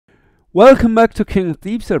Welcome back to King of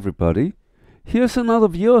Thieves, everybody. Here's another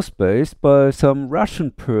viewer space by some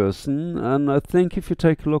Russian person, and I think if you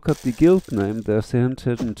take a look at the guild name, there's a hint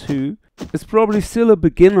hidden too. It's probably still a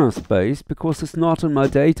beginner space because it's not in my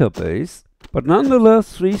database, but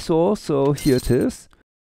nonetheless resource, so here it is.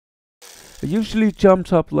 I usually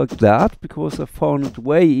jumped up like that because I found it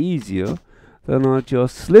way easier. Then I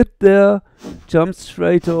just slid there, jumped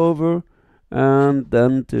straight over, and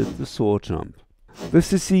then did the sword jump.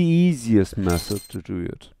 This is the easiest method to do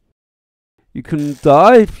it. You can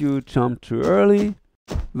die if you jump too early.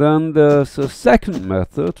 Then there's a second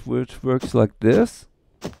method which works like this,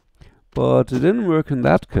 but it didn't work in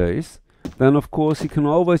that case. Then of course you can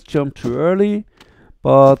always jump too early,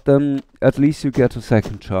 but then at least you get a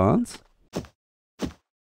second chance.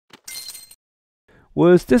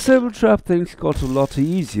 With disable trap things got a lot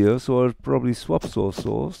easier, so I probably swapped those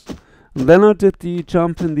swords. And then I did the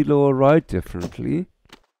jump in the lower right differently.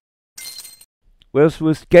 Whereas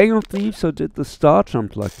with Gang of Thieves I did the star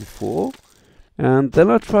jump like before. And then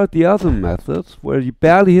I tried the other method, where you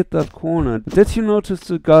barely hit that corner. Did you notice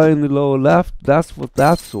the guy in the lower left? That's what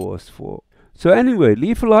that saw is for. So anyway,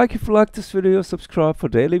 leave a like if you like this video, subscribe for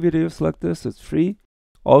daily videos like this, it's free.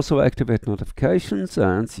 Also activate notifications,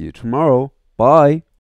 and see you tomorrow. Bye!